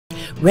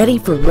Ready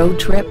for a road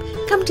trip?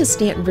 Come to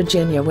Stanton,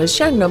 Virginia, where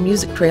Shenandoah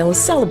Music Trail is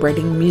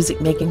celebrating the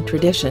music-making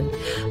tradition.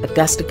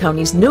 Augusta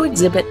County's new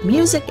exhibit,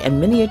 Music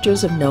and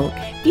Miniatures of Note,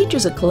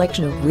 features a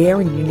collection of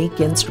rare and unique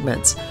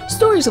instruments,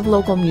 stories of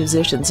local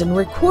musicians, and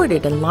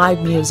recorded and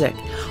live music.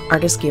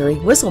 Artist Gary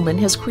Wisselman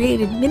has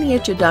created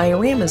miniature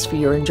dioramas for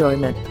your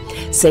enjoyment.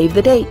 Save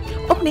the date,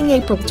 opening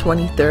April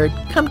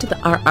 23rd. Come to the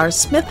R.R.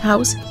 Smith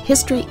House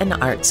History and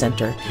Art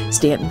Center,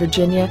 Stanton,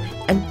 Virginia,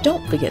 and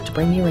don't forget to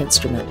bring your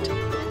instrument.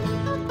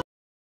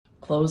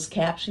 Closed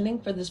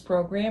captioning for this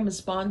program is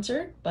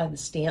sponsored by the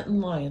Stanton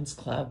Lions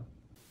Club.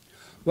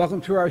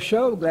 Welcome to our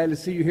show. Glad to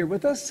see you here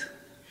with us.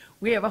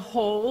 We have a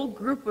whole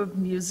group of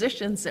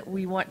musicians that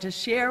we want to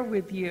share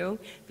with you.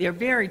 They're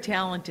very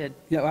talented.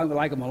 Yeah, I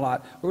like them a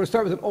lot. We're going to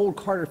start with an old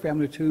Carter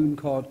family tune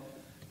called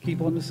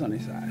Keep on the Sunny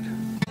Side.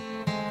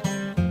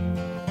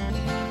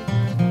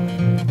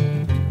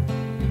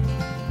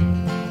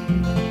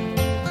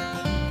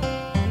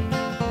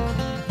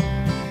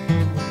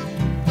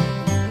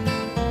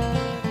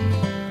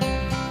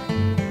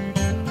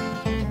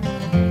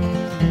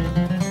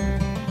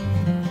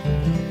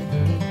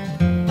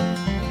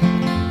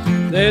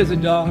 There's a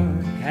dark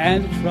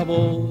and a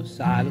troubled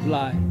side of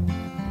life.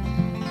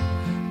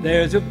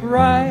 There's a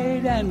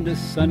bright and a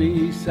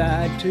sunny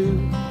side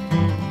too.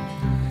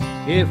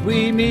 If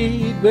we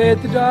meet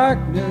with the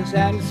darkness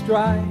and the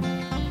strife,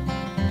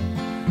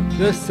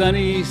 the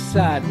sunny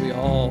side we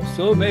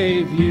also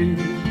may view.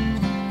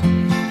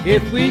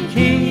 If we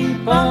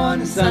keep on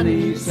the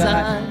sunny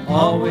side,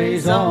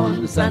 always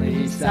on the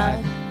sunny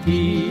side,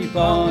 keep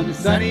on the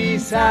sunny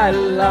side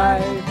of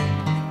life.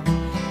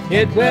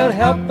 It will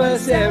help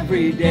us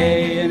every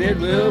day, and it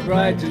will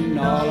brighten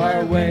all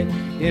our way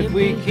if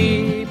we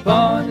keep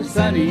on the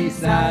sunny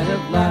side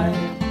of life.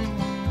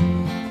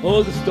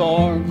 Oh, the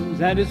storms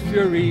and its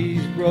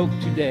furies broke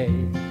today,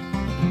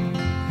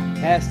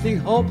 casting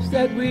hopes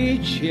that we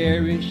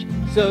cherish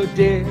so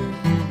dear.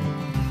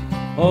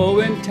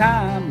 Oh, in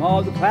time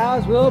all the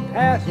clouds will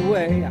pass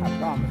away, I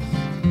promise,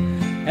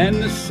 and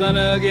the sun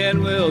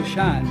again will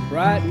shine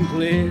bright and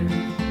clear.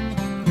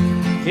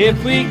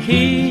 If we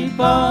keep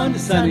on the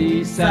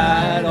sunny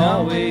side,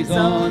 always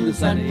on the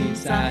sunny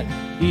side,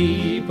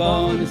 keep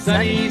on the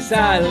sunny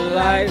side of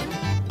life,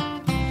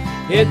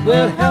 it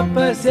will help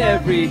us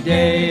every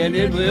day, and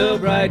it will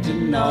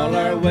brighten all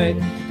our way.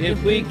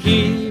 If we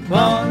keep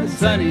on the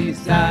sunny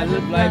side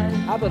of life.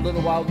 How about a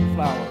little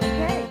wildflower?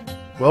 Okay.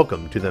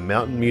 Welcome to the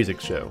Mountain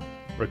Music Show,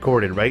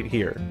 recorded right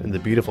here in the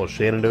beautiful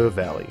Shenandoah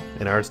Valley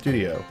in our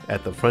studio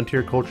at the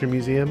Frontier Culture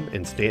Museum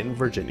in Stanton,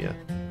 Virginia.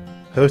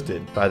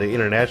 Hosted by the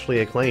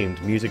internationally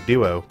acclaimed music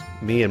duo,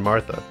 Me and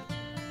Martha.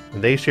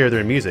 When they share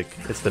their music,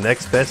 it's the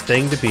next best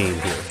thing to being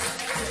here.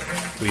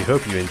 We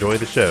hope you enjoy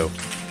the show.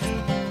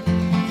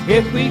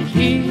 If we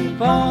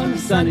keep on the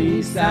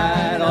sunny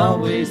side,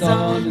 always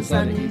on the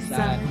sunny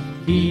side,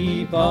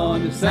 keep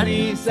on the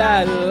sunny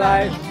side of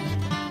life,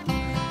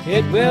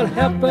 it will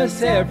help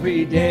us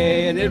every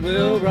day, and it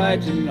will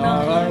brighten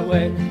all our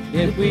way.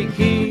 If we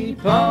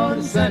keep on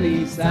the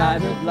sunny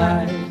side of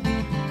life,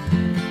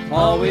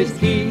 always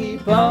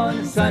keep on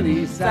the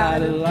sunny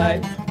side of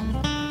life.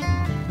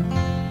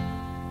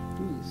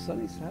 Ooh, the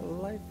sunny side of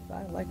life.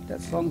 I like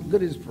that song.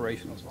 Good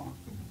inspirational song.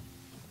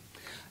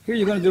 Here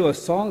you're going to do a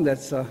song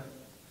that's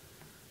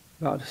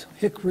about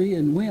hickory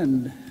and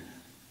wind.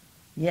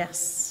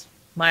 Yes.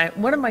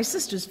 One of my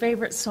sister's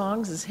favorite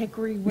songs is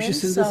Hickory Wind. We should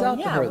send this out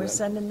to her, we're then.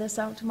 sending this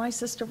out to my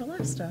sister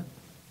Velesta.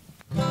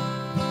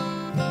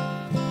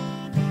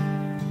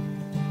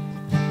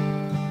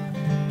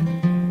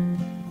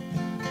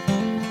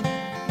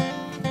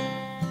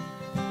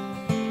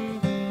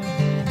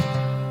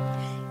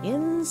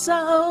 In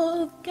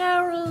South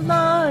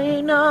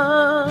Carolina,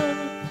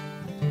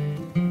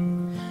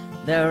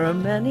 there are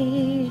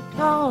many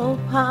tall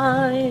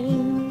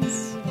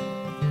pines.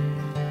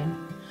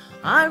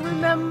 I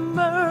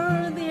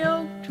remember the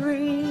oak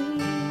tree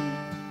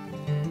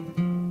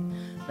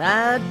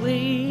that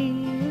we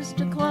used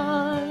to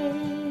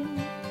climb,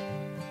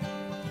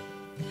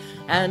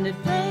 and it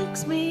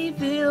makes me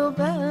feel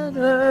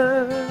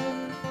better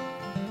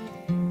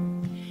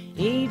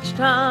each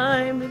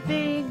time it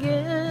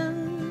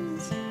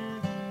begins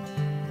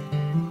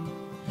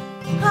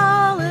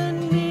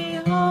calling me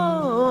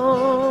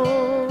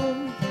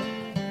home.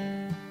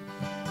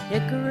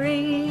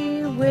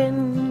 Hickory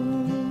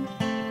wind.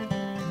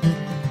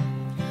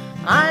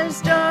 I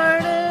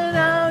started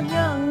out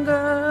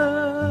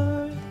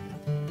younger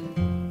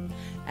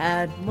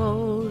at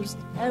most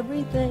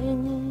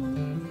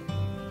everything,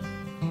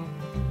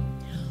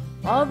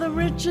 all the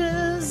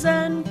riches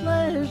and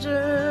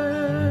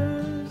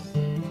pleasures.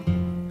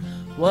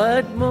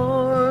 What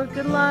more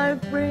could life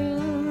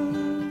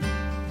bring?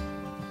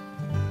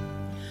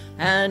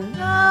 And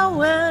now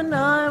when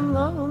I'm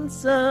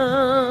lonesome,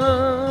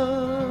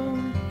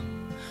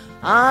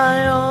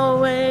 I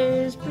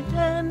always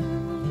pretend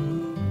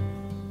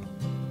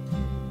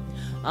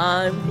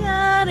I'm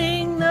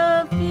getting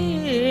the feel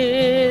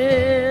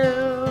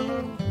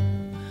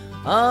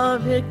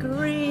of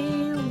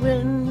hickory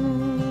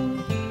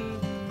wind.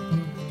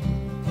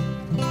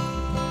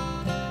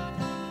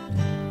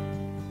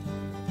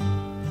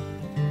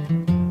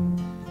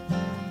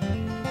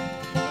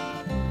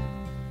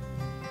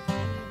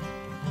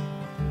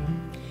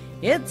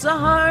 It's a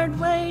hard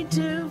way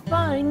to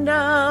find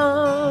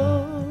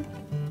out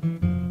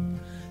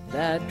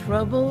that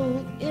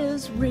trouble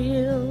is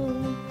real.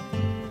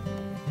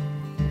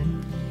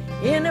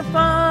 In a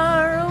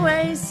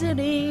faraway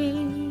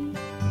city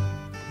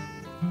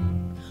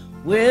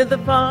with a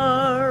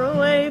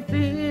faraway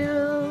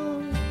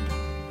feel,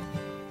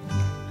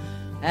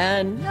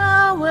 and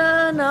now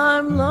when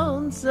I'm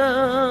lonesome,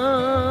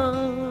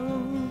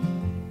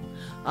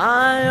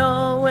 I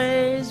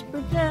always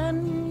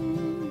pretend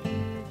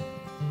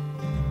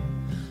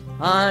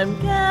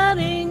I'm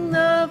getting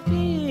the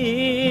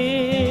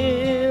feel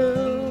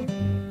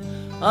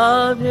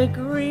of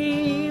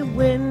hickory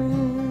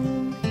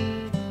wind.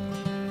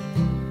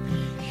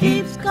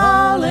 Keeps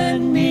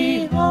calling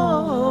me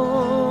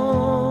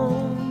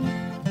home,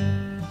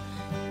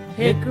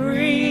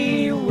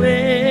 hickory wind.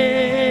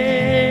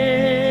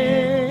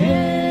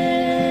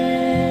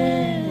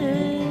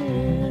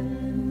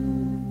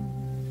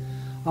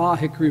 Ah,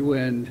 hickory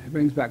wind. It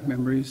brings back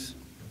memories.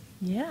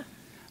 Yeah.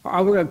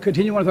 We're going to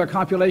continue on with our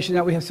compilation.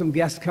 Now we have some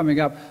guests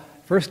coming up.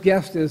 First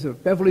guest is a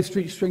Beverly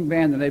Street String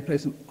Band, and they play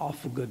some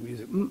awful good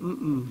music.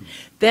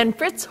 Then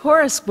Fritz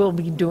Horace will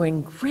be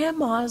doing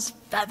Grandma's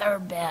Feather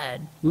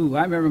Bed. Ooh,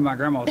 I remember my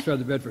grandma's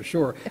feather bed for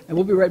sure. And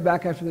we'll be right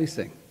back after they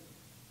sing.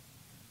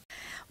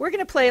 We're going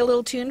to play a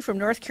little tune from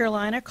North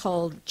Carolina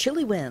called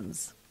Chilly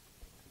Winds.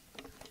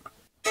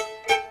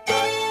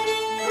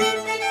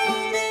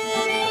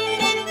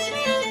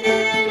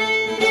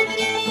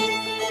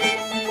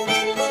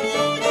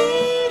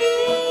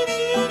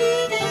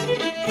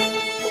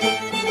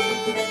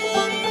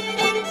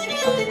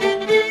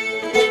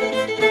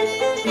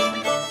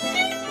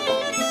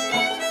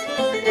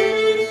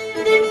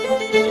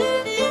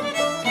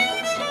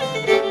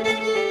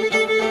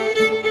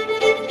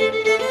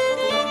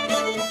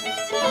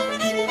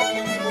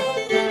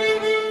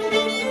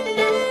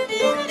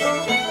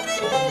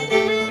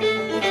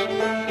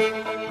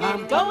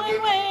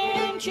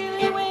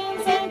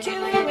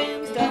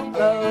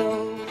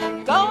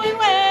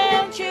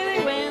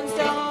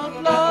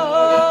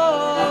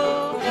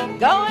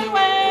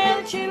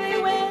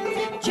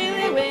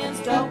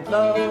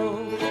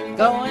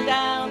 Going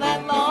down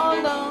that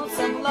long,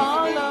 lonesome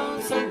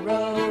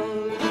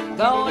road.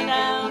 Going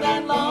down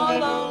that long,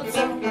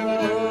 lonesome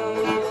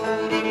road.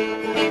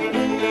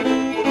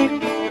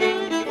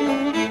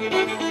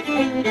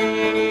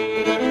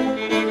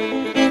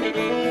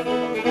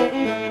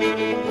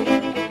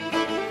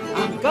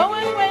 I'm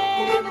going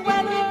where the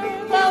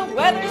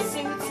weather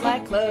suits my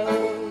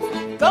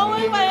clothes.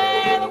 Going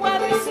where the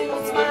weather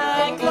suits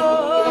my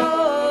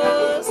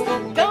clothes.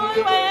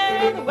 Going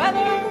where the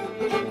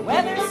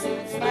weather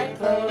suits my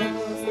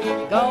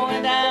clothes.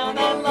 Going down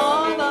that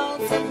long,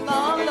 lonesome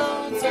road.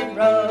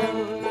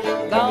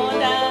 Going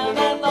down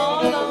that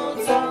long,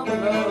 lonesome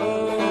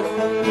road.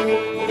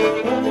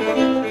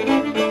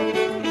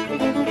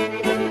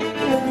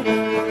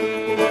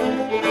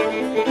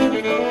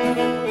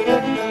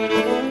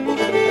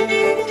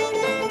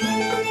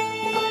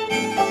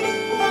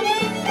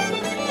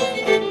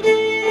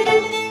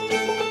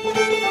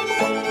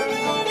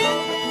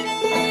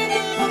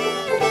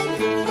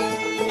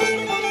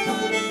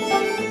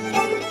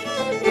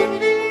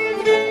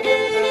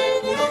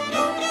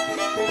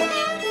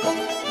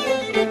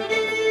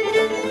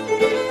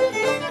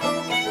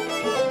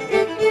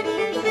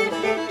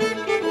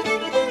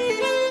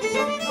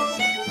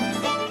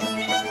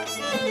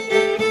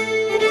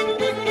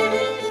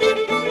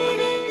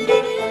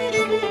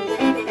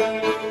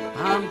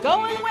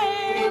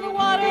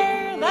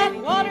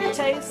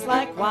 Tastes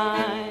like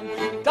wine.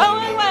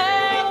 Going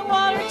where the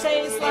water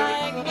tastes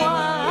like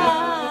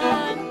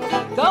wine.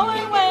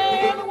 Going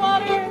where the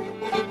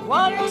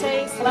water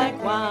tastes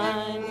like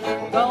wine.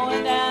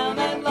 Going down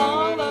that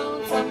long,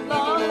 lonesome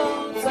road.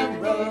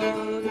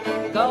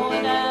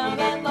 Going down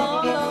that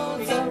long,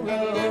 lonesome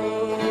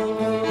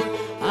road.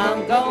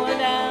 I'm going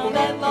down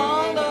that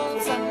long,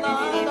 lonesome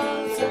road.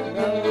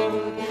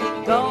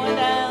 Going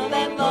down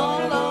that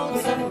long,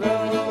 lonesome road.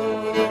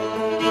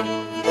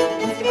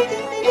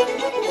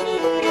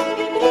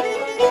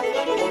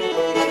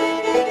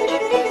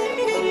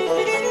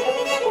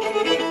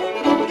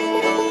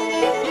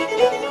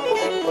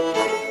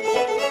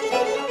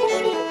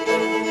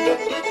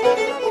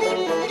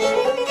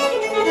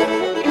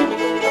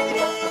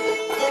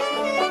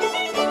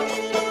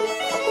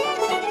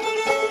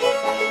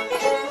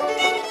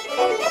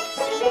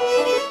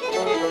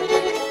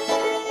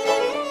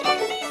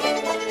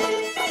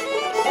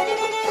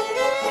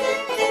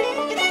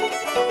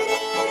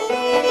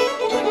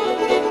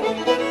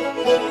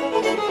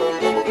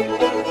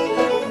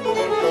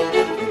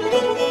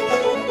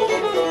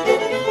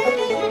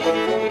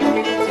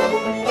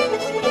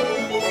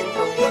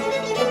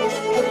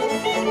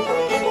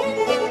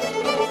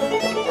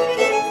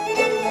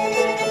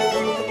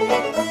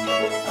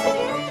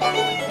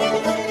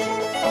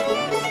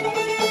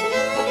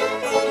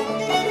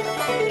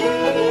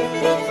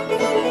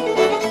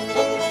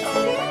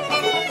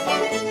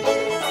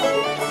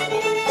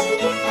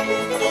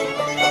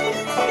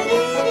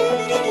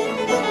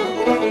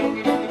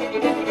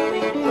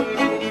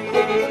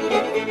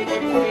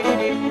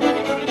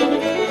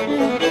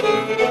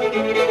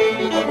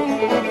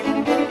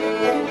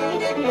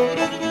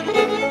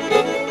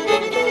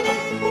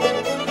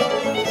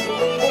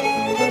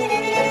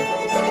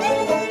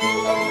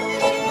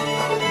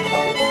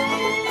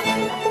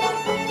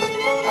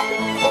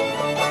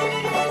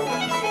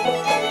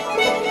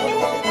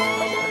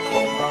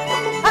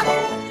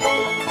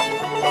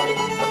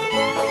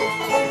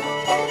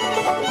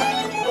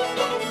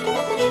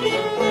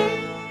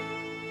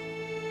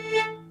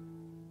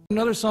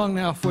 another song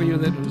now for you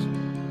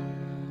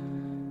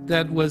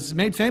that was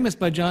made famous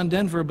by John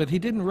Denver, but he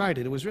didn't write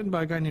it. It was written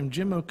by a guy named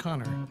Jim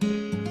O'Connor.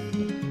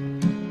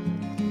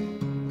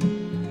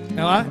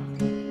 Now,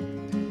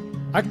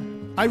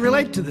 I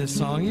relate to this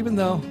song, even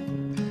though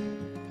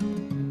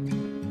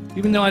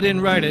I didn't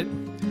write it.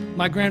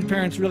 My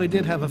grandparents really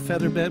did have a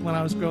feather bed when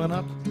I was growing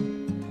up.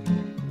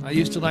 I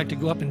used to like to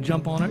go up and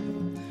jump on it.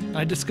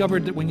 I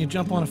discovered that when you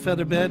jump on a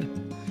feather bed,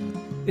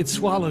 it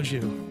swallows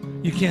you.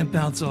 You can't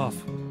bounce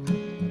off.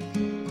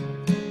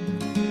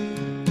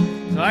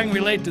 So I can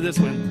relate to this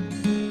one.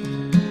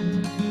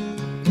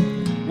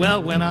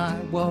 Well, when I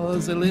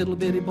was a little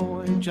bitty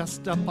boy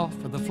just up off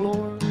of the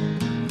floor,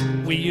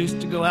 we used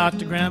to go out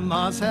to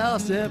Grandma's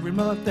house every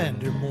month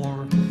and or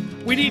more.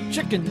 We'd eat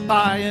chicken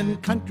pie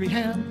and country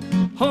ham,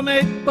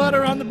 homemade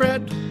butter on the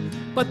bread.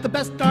 But the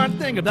best darn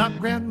thing about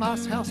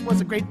Grandma's house was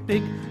a great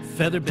big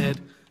feather bed.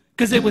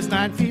 'Cause it was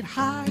 9 feet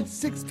high,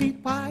 6 feet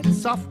wide,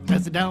 soft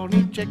as a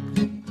downy chick.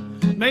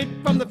 Made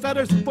from the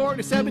feathers of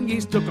 47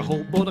 geese, took a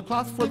whole boat of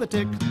cloth for the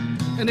tick.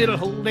 And it'll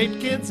hold 8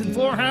 kids and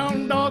 4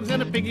 hound dogs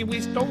and a piggy we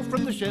stole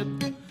from the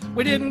shed.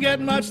 We didn't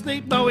get much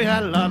sleep, but we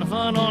had a lot of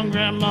fun on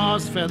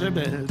Grandma's feather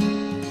bed.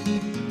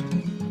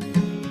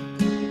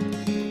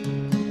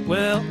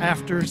 Well,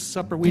 after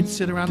supper we'd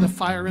sit around the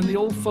fire and the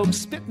old folks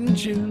spit and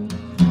chew.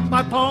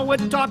 My pa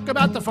would talk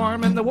about the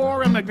farm and the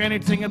war, and my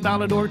granny'd sing a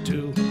ballad or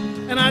two.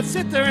 And I'd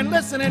sit there and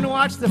listen and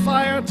watch the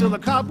fire till the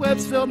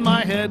cobwebs filled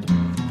my head.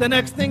 The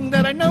next thing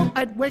that I know,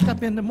 I'd wake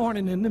up in the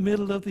morning in the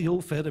middle of the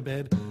old feather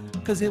bed.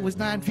 'Cause it was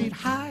 9 feet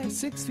high,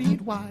 6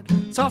 feet wide,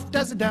 soft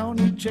as a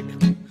downy chick.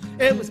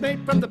 It was made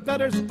from the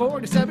feathers of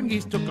 47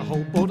 geese, took a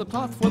whole boat of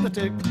cloth for the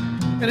tick.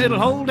 And it'll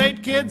hold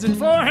 8 kids and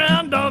 4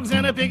 hound dogs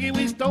and a piggy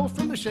we stole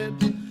from the shed.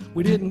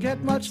 We didn't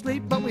get much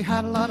sleep, but we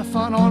had a lot of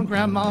fun on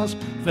Grandma's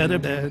feather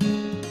bed.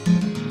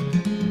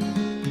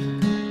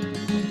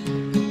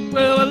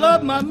 Well, I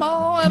love my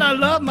ma and I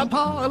love my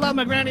pa, I love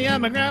my granny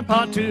and my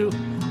grandpa too.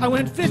 I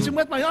went fishing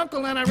with my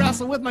uncle and I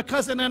wrestled with my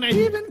cousin and I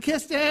even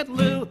kissed Aunt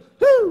Lou.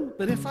 Woo!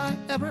 But if I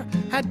ever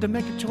had to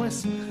make a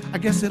choice, I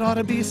guess it ought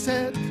to be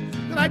said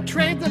that I'd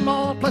trade them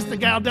all plus the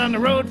gal down the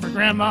road for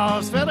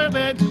Grandma's feather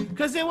bed.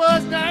 'Cause it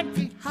was 9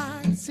 feet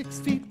high,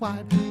 6 feet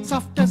wide,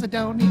 soft as a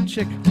downy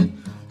chick.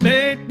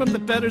 Made from the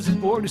feathers of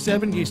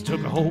 47 geese,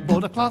 took a whole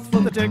boat of cloth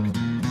for the tick.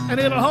 And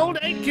it'll hold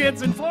 8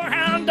 kids and 4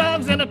 hound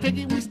dogs and a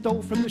piggy we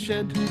stole from the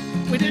shed.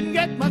 We didn't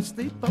get much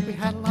sleep, but we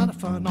had a lot of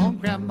fun on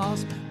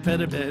Grandma's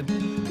feather bed.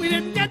 We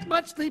didn't get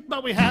much sleep,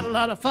 but we had a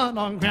lot of fun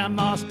on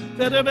Grandma's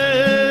feather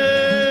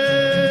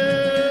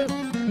bed.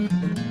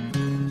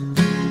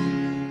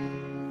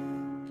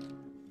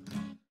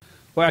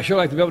 Well, I sure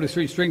like the Velvet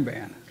Street String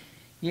Band.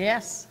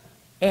 Yes.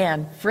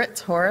 And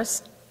Fritz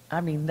Horst,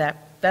 that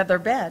feather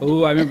bed.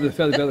 Oh, I remember the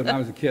feather bed when I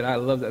was a kid. I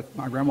loved that.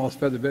 My grandma's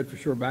feather bed for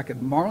sure back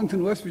in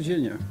Marlington, West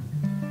Virginia.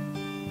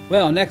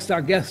 Well, next,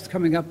 our guest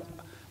coming up,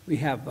 we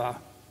have a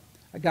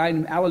guy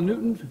named Alan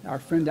Newton, our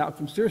friend out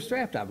from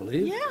Steerstraft, I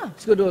believe. Yeah.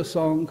 He's going to do a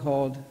song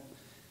called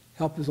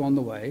Help Is on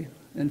the Way.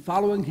 And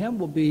following him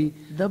will be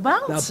The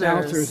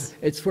Bouncers.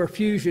 It's where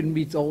fusion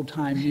meets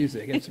old-time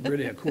music. It's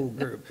really a cool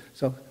group.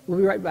 So we'll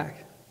be right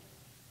back.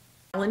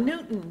 Alan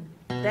Newton,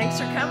 thanks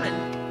for coming.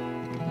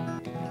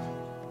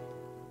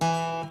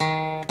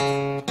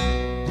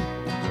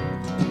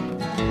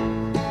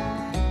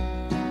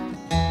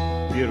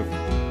 Beautiful.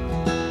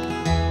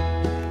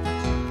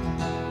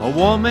 A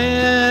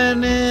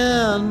woman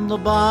in the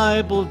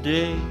Bible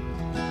day,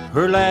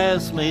 her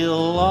last meal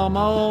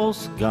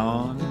almost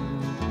gone,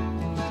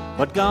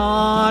 but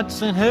God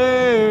sent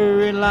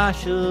her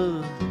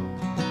Elisha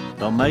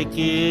to make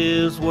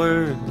his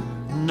word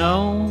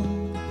known.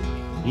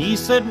 He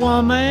said,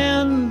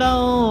 woman,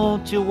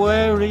 don't you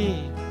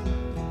worry,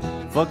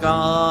 for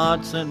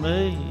God sent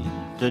me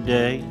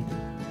today.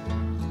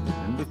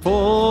 And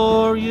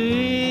before you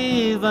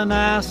even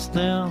asked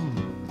him,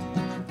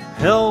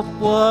 help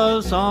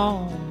was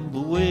on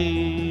the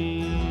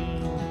way.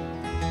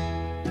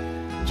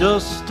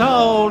 Just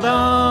hold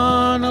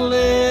on a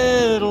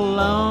little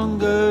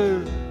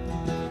longer,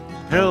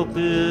 help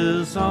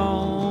is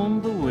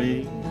on the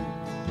way.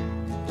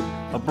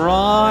 A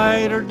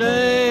brighter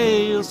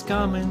day is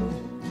coming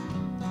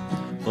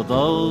for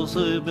those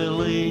who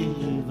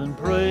believe and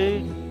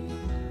pray.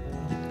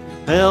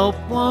 Help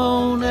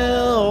won't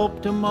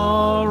help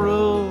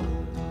tomorrow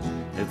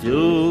if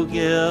you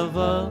give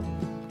up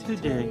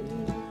today.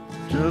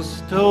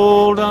 Just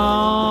hold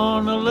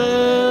on a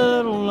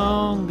little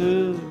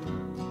longer,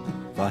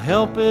 for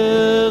help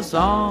is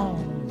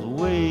on the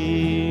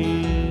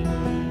way.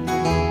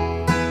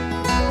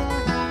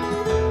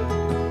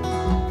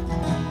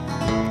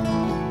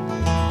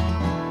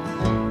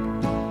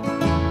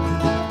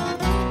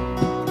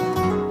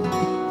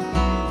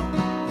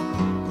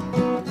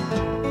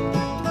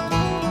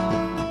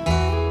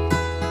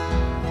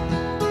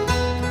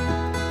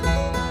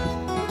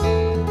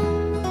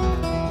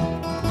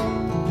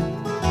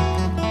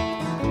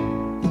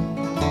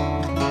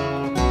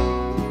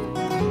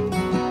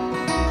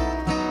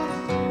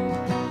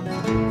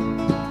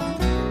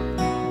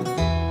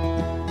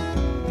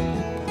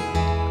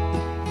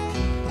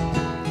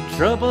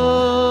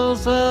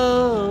 Troubles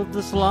of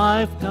this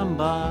life come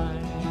by,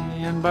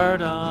 and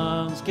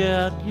burdens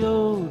get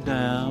you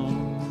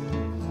down.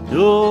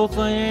 You'll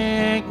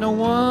think no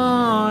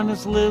one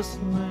is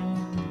listening,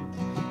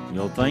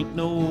 you'll think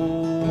no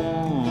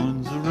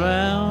one's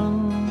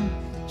around.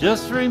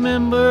 Just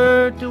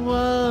remember to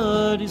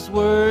what his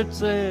word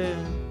said,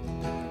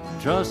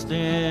 trust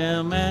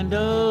him and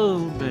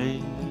obey.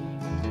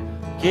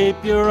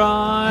 Keep your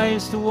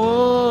eyes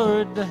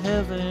toward the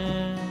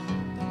heaven,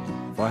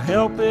 for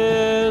help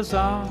is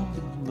on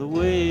the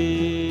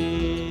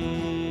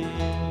way.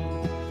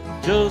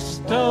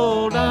 Just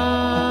hold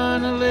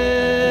on a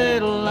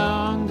little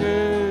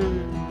longer,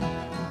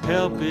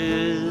 help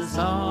is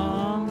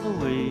on the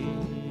way.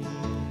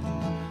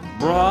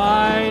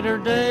 Brighter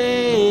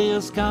day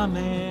is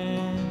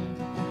coming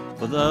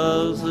for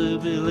those who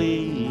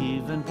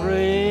believe and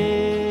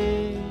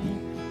pray.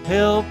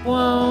 Help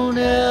won't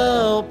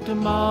help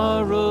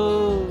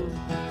tomorrow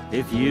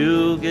if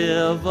you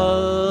give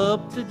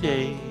up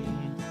today.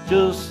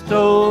 Just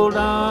hold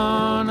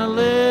on a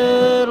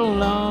little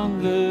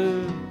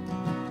longer,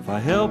 for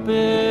help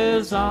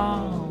is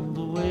on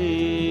the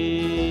way.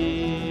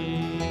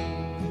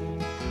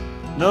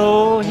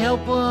 No,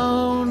 help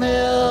won't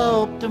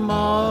help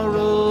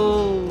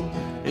tomorrow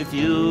if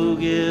you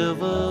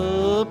give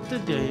up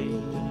today.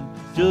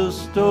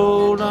 Just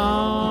hold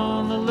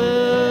on a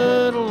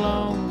little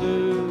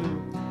longer,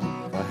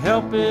 for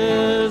help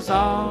is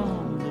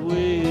on the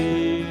way.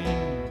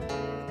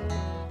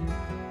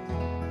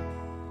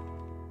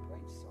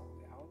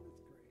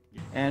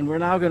 And we're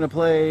now going to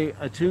play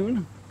a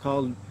tune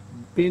called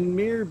Bin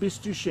Mir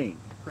Bist Du Schön.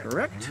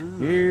 Correct?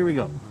 Here we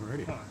go.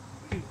 Alrighty.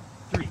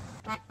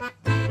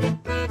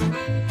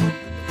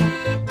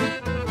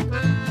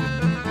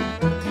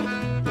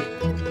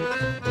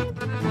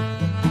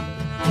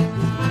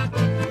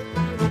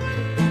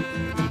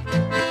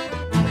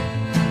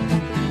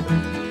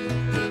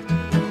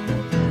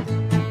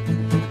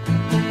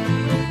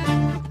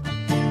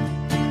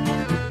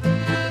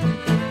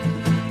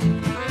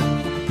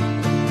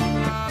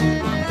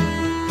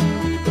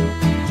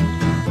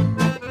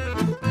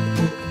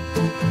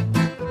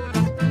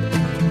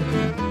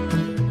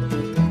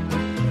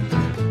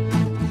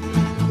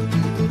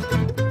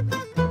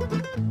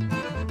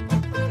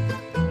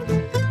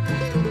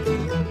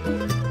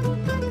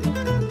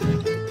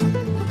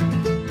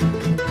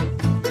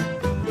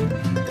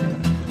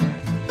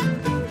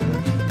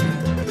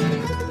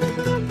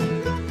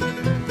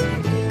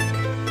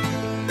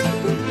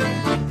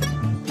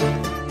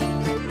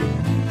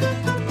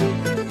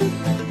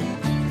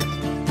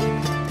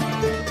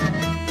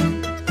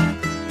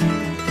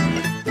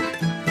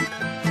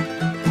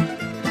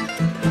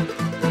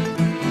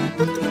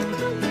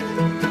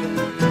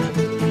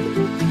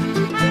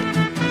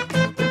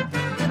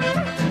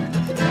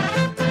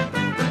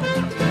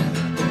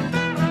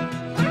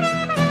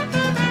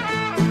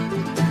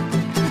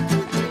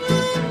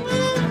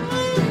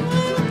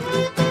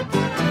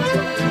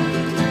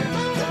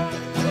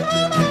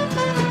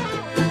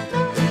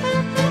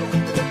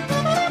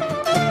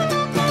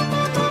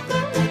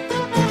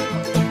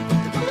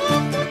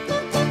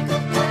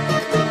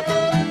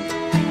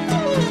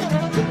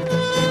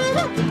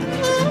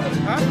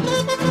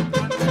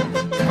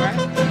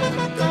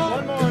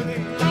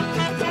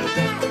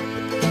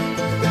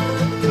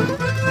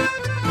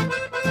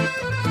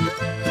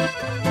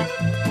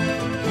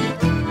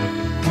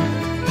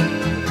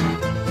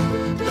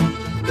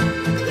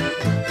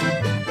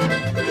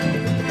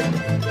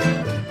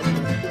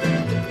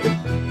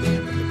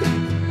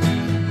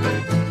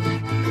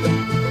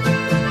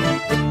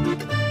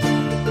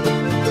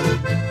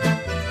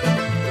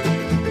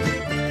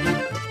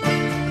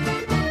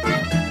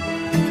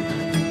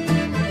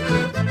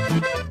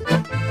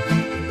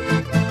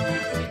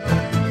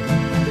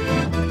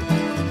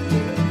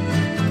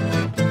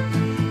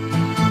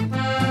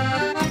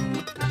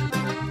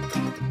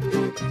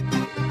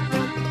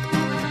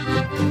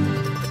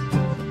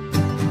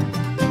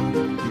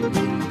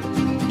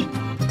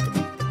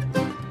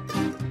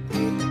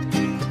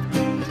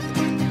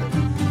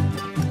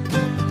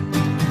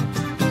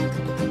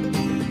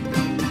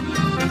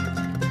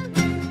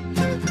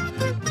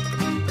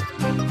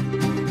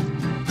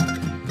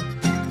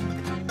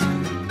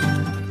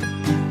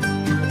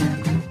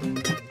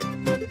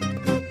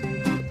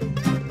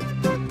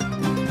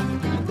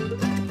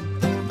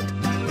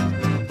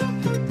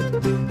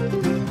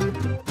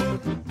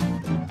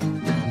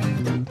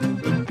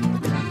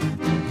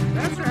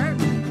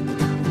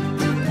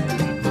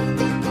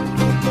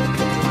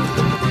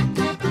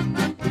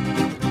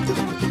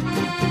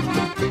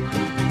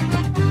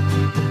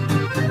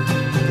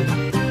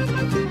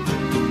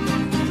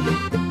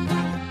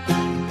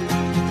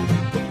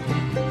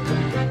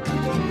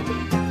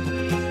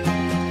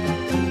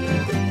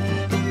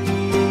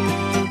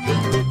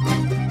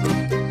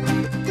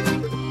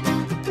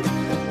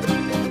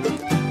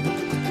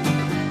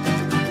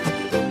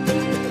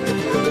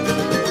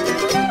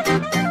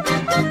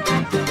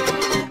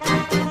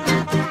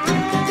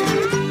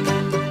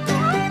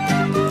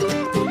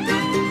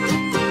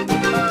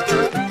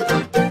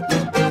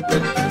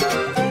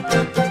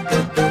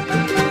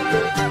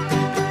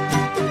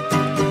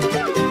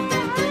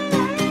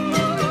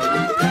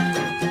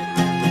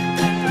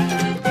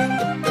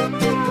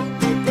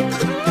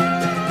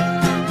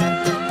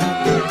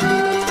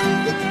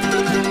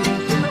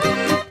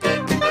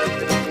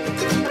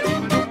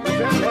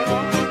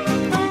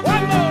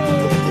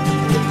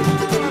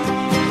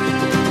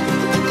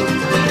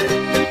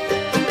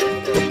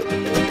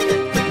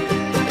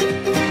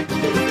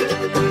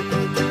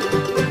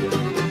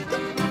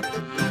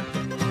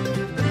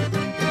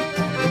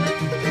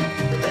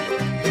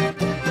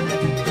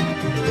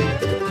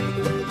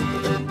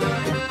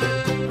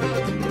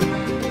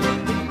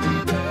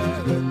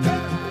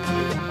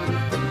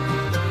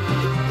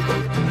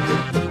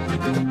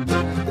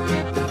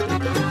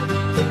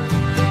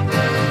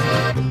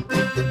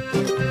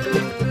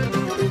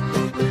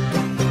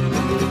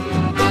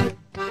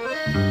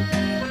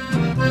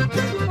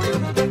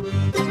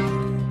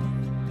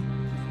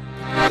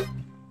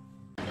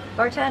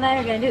 Portia and I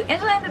are going to do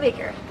Angela and the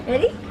Baker.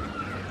 Ready?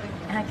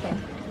 Okay.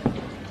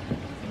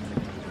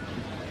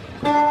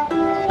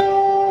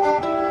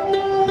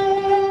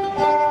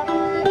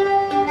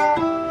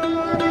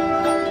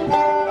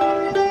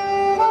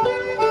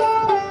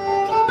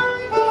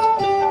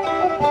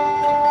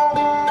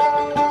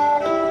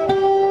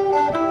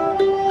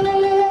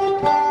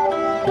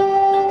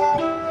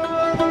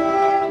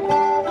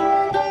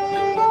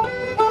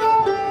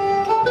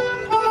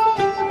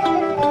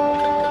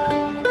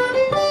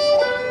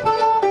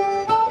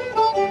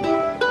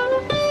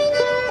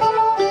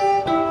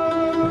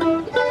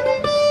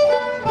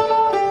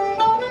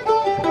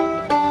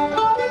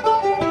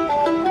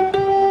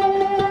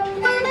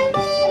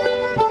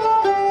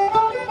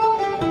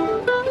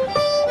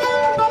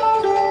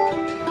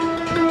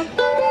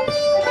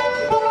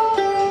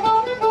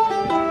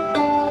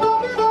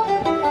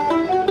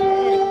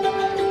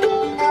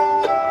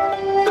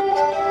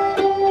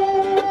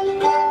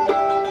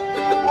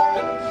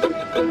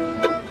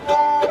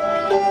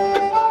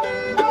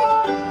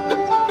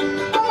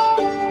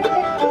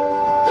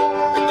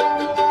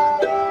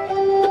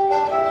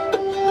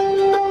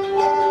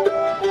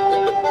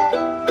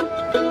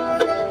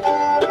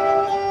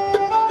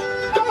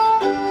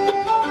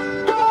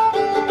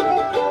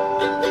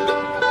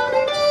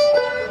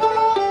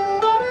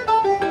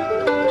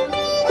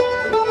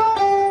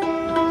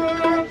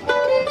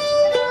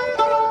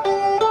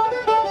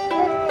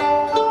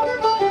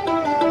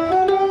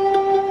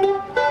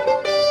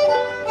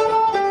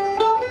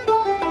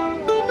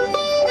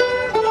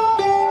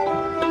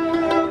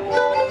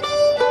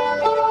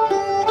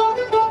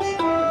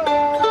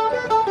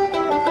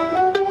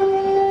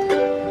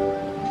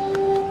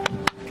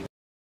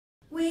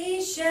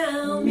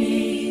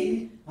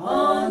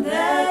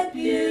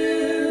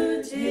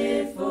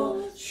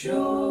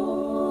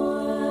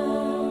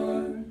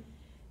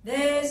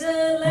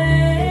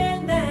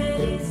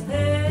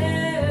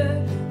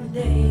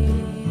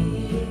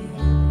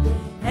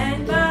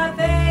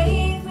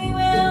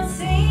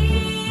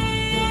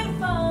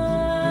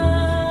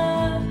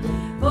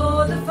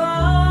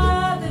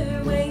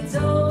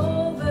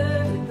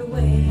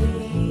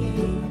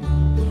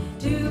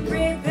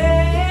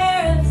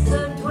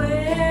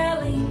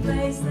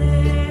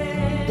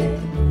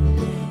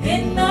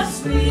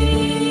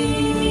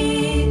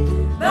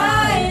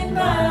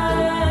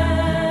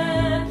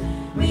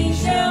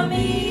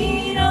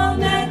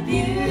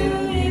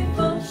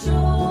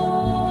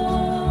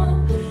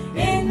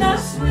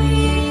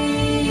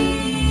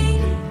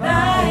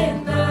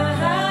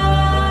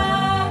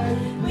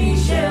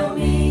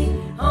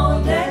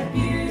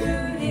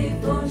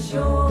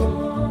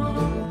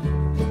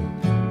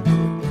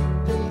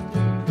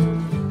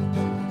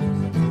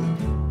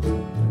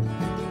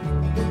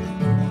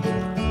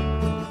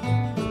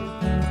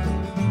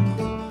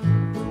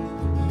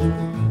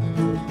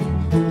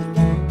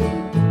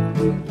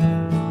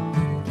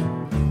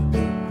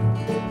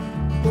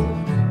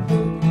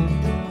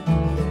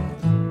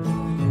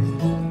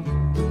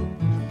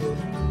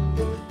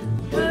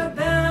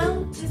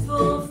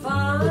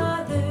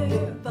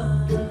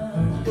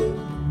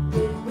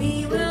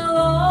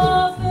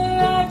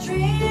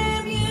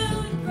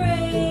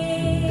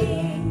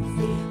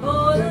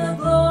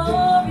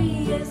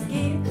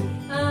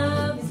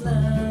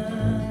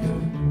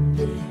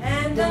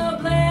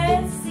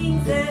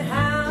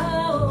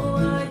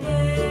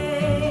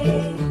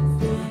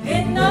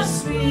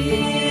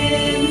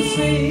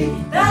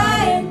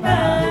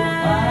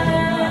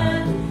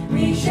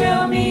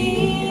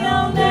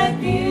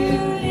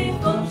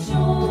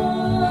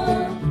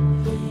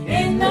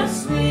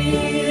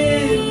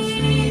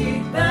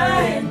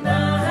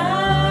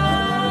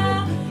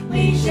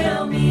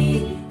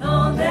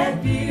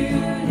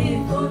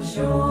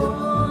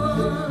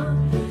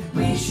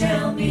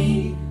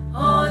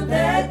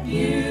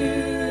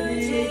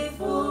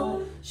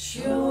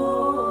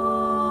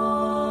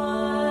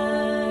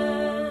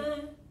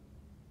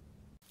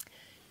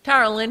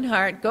 Tara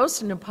Linhart goes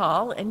to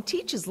Nepal and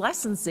teaches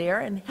lessons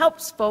there and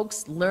helps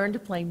folks learn to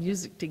play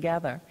music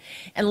together.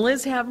 And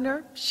Liz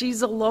Hebner,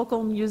 she's a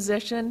local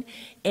musician,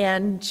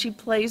 and she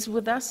plays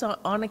with us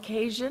on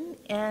occasion,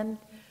 and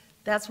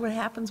that's what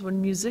happens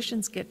when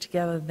musicians get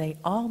together. They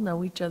all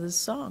know each other's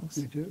songs.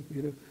 You do,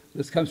 you do.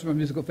 Liz comes from a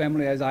musical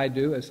family, as I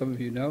do, as some of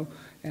you know.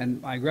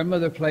 And my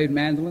grandmother played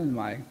mandolin,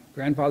 my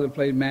grandfather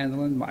played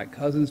mandolin, my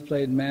cousins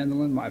played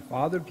mandolin, my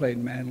father played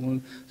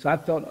mandolin. So I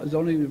felt it was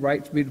only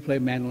right for me to play a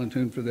mandolin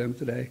tune for them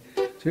today.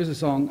 So here's a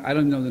song. I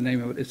don't know the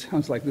name of it. It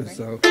sounds like this,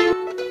 so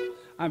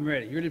I'm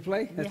ready. You ready to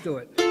play? Let's do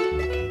it.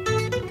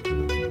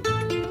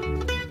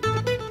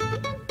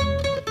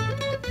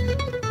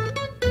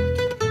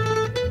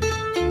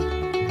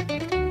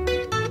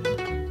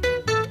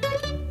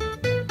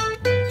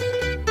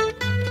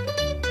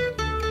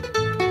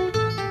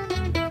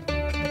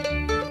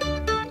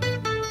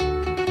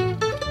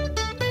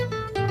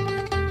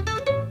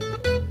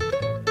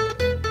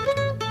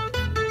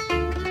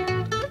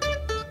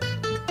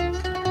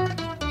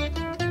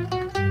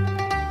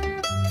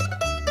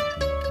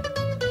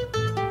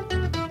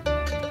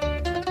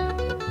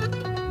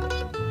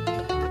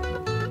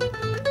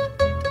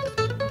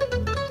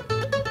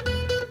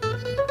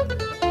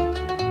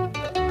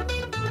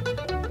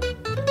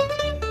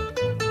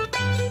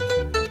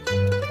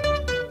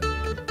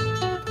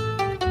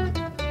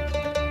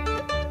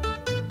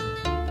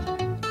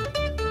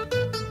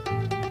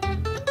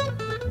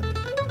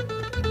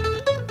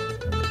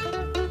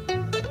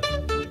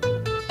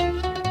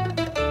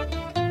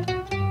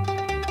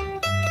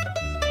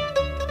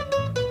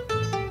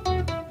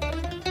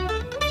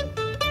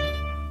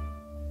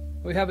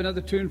 We have another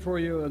tune for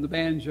you on the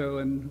banjo,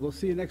 and we'll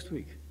see you next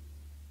week.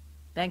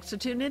 Thanks for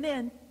tuning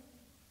in.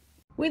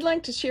 We'd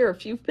like to share a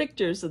few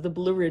pictures of the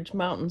Blue Ridge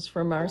Mountains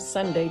from our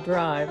Sunday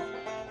drive.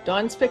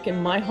 Dawn's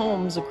picking my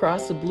homes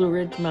across the Blue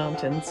Ridge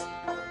Mountains.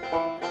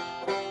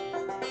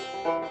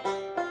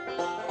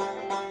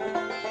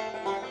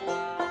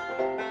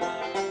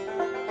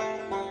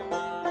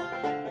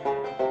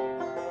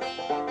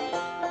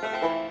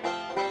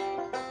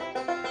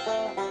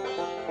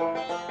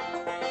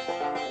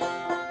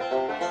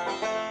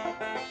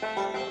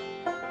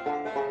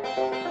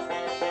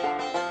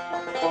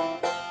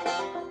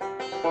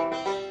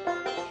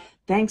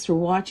 Thanks for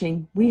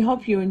watching. We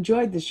hope you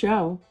enjoyed the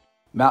show.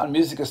 Mountain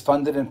music is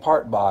funded in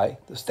part by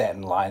the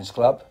Stanton Lions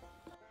Club,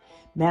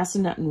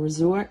 Massanutten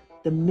Resort,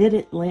 the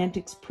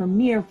Mid-Atlantic's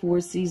premier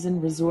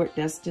four-season resort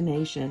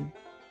destination.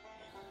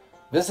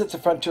 Visit the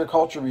Frontier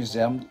Culture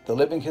Museum, the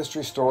living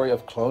history story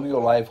of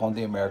colonial life on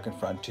the American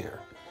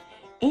frontier.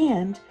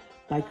 And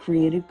by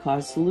Creative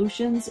Cause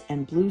Solutions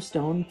and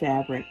Bluestone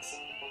Fabrics.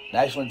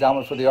 National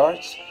Endowment for the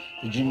Arts,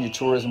 Virginia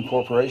Tourism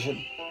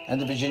Corporation, and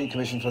the Virginia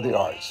Commission for the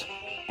Arts.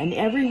 And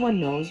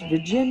everyone knows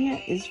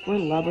Virginia is for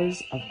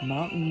lovers of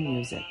mountain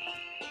music.